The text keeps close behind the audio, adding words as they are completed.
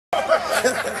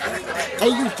Hey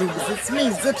YouTubers, it's me,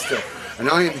 Zipster, and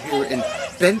I am here in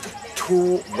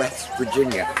Bentool, West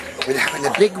Virginia. We're having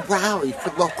a big rally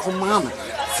for Loco Mama.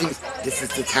 Seems this is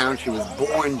the town she was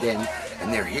born in,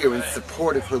 and they're here in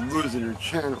support of her losing her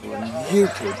channel on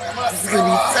YouTube. This is going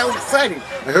to be so exciting.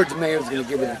 I heard the mayor's going to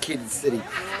give it a key to the city,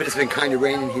 but it's been kind of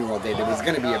raining here all day. There was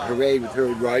going to be a parade with her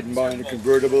riding by in a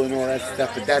convertible and all that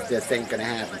stuff, but that just ain't going to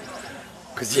happen.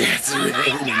 Because, yeah, it's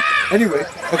raining. Anyway,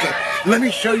 okay, let me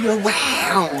show you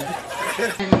around.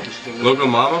 Loco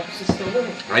Mama?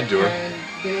 I'd do her.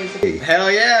 Hell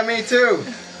yeah, me too.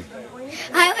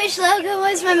 I wish Loco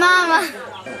was my mama.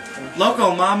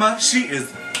 Loco Mama, she is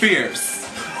fierce.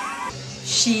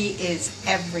 She is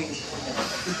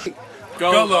everything.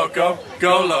 Go Loco,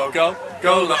 go Loco,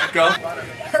 go Loco.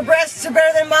 Her breasts are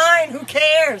better than mine, who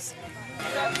cares?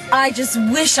 I just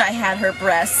wish I had her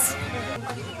breasts.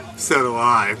 So do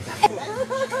I.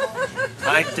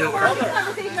 I'd do her.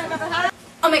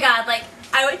 Oh my god, like,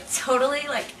 I would totally,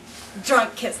 like,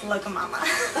 drunk kiss Loco Mama.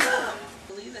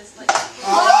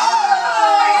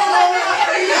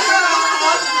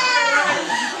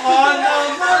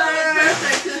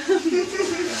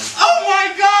 Oh my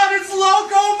god, it's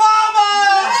Loco Mama!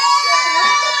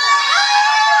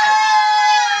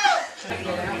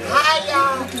 Hi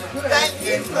y'all. Thank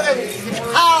you for the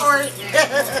power.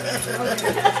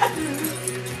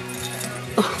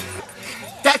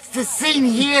 That's the scene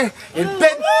here in Bentool,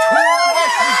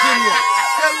 West Virginia.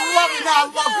 They're loving our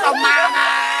Loco Mama.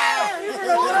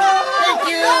 Thank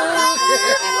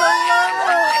you.